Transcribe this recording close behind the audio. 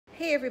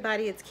Hey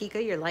everybody, it's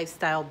Kika, your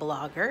lifestyle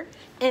blogger,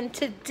 and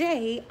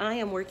today I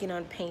am working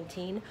on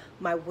painting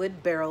my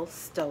wood barrel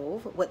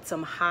stove with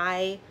some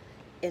high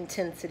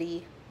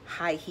intensity,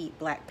 high heat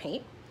black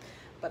paint.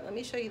 But let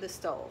me show you the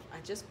stove. I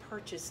just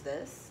purchased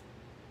this,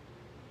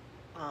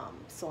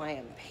 so I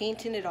am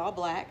painting it all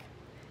black,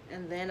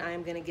 and then I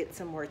am going to get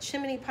some more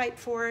chimney pipe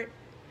for it,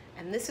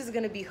 and this is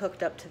going to be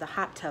hooked up to the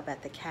hot tub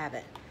at the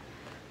cabin.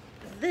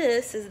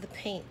 This is the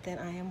paint that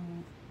I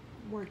am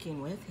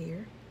working with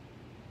here.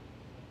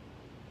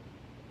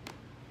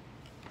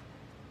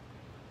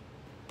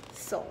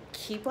 So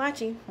keep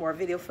watching, more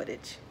video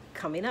footage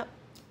coming up.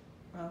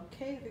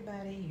 Okay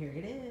everybody, here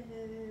it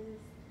is,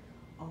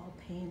 all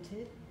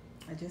painted.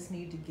 I just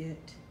need to get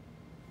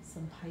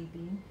some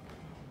piping.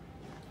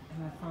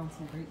 And I found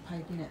some great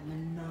piping at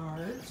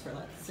Menards for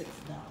like $6.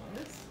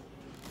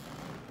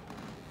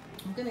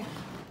 I'm gonna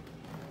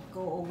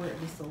go over it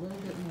just a little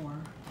bit more,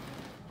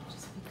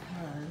 just because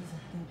I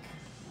think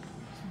I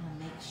just wanna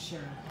make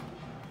sure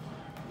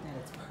that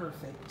it's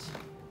perfect.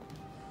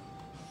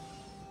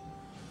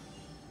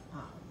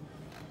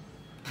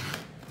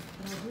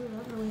 But I do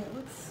love the way it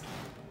looks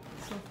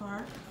so far.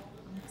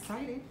 I'm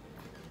excited.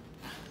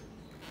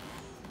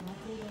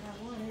 Lucky that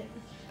I want it.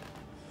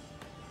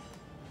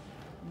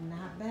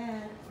 Not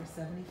bad for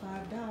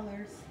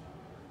 $75.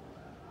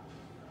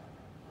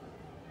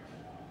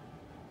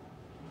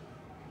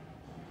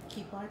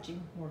 Keep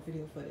watching, more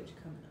video footage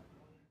coming up.